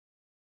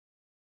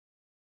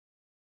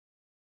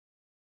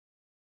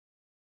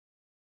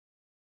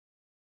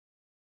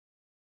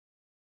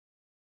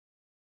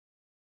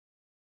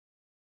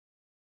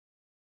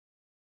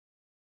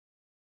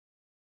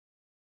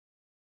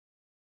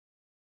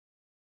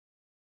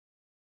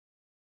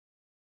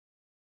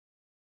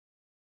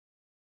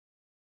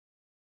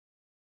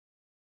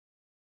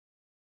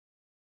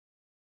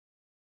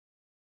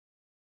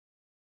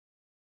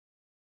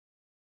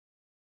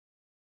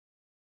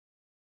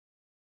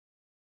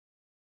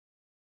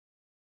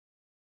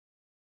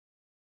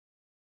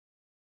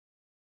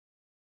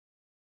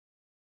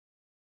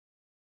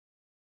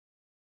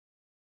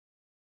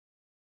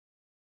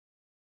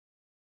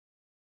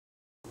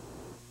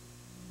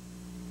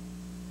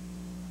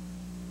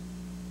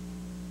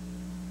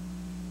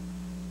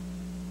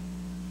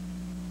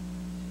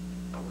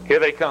Here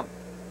they come.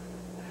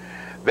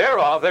 They're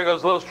off. There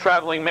goes Lil's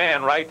Traveling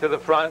Man right to the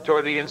front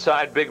toward the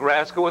inside. Big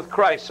Rascal with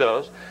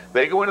CHRYSOS.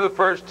 They go into the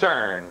first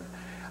turn.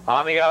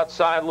 On the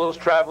outside, Lil's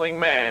Traveling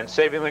Man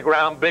saving the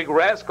ground. Big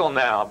Rascal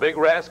now. Big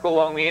Rascal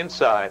along the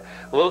inside.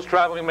 Lil's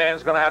Traveling Man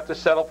is going to have to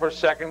settle for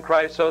second.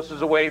 CHRYSOS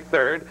is away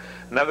third.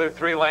 Another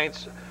 3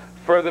 lengths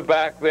further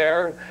back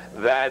there.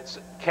 That's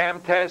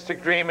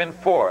Camtastic Dream in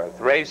fourth.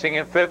 Racing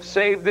in fifth,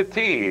 Save the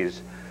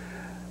Tease.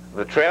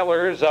 The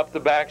trailers up the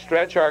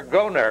backstretch are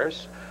Go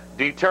Nurse,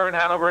 Deturn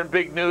Hanover, and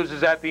Big News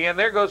is at the end.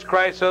 There goes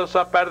CHRYSOS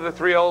up out of the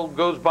 3-hole,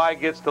 goes by,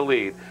 gets the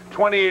lead.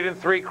 28 and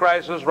 3,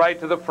 CHRYSOS right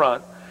to the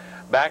front.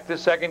 Back to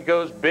second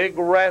goes Big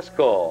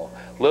Rascal.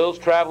 Lil's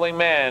Traveling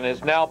Man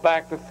is now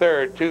back to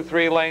third.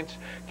 2-3 lengths.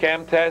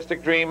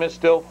 Camtastic Dream is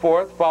still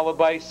fourth, followed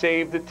by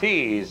Save the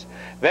Tease.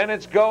 Then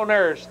it's Go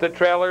Nurse. The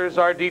trailers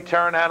are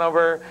Deturn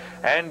Hanover,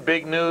 and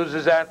Big News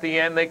is at the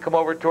end. They come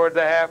over toward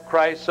the half.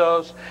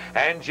 CHRYSOS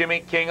and Jimmy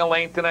King a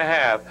length and a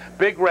half.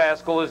 Big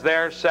Rascal is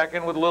there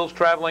second with Lil's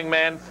Traveling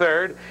Man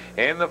third.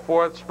 In the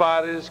fourth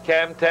spot is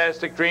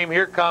Camtastic Dream.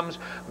 Here comes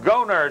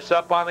Go Nurse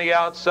up on the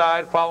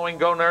outside. Following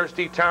Go Nurse,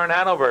 Deturn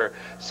Hanover.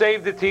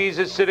 Save the Tease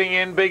is sitting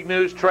in. Big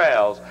News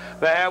trails.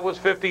 The half was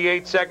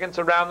 58 seconds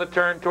around the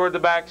turn toward the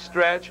back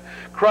stretch.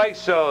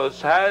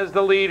 CHRYSOS has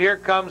the lead. Here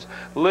comes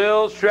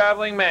Lil's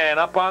Traveling Man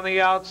up on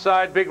the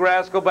outside. Big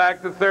Rascal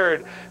back to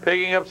third.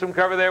 Picking up some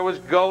cover there was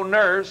Go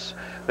Nurse.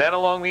 Then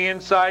along the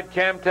inside,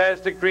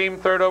 Camtastic Dream.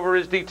 Third over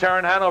is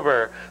Deturn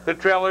Hanover. The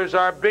trailers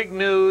are Big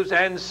News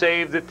and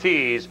Save the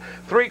Tease.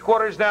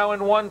 3/4 now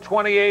in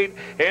 1:28.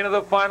 Into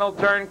the final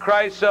turn,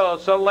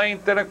 CHRYSOS a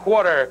length and a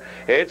quarter.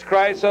 It's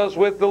CHRYSOS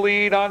with the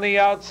lead on the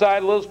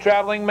outside. Lil's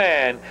Traveling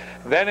Man.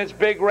 Then it's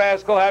Big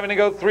Rascal having to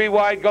go 3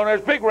 wide. Go Nurse.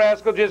 Big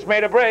Rascal just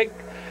made a break.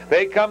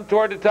 They come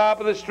toward the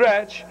top of the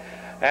stretch.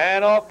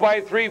 And off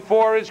by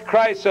 3-4 is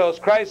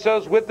CHRYSOS.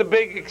 CHRYSOS with the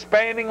big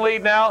expanding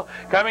lead now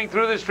coming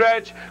through the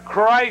stretch.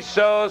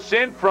 CHRYSOS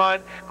in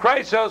front.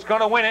 CHRYSOS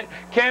going to win it.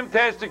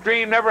 Camtastic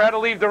Dream never had to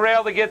leave the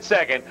rail to get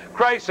second.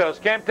 CHRYSOS,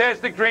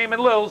 Camtastic Dream,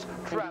 and Lil's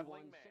Traveling.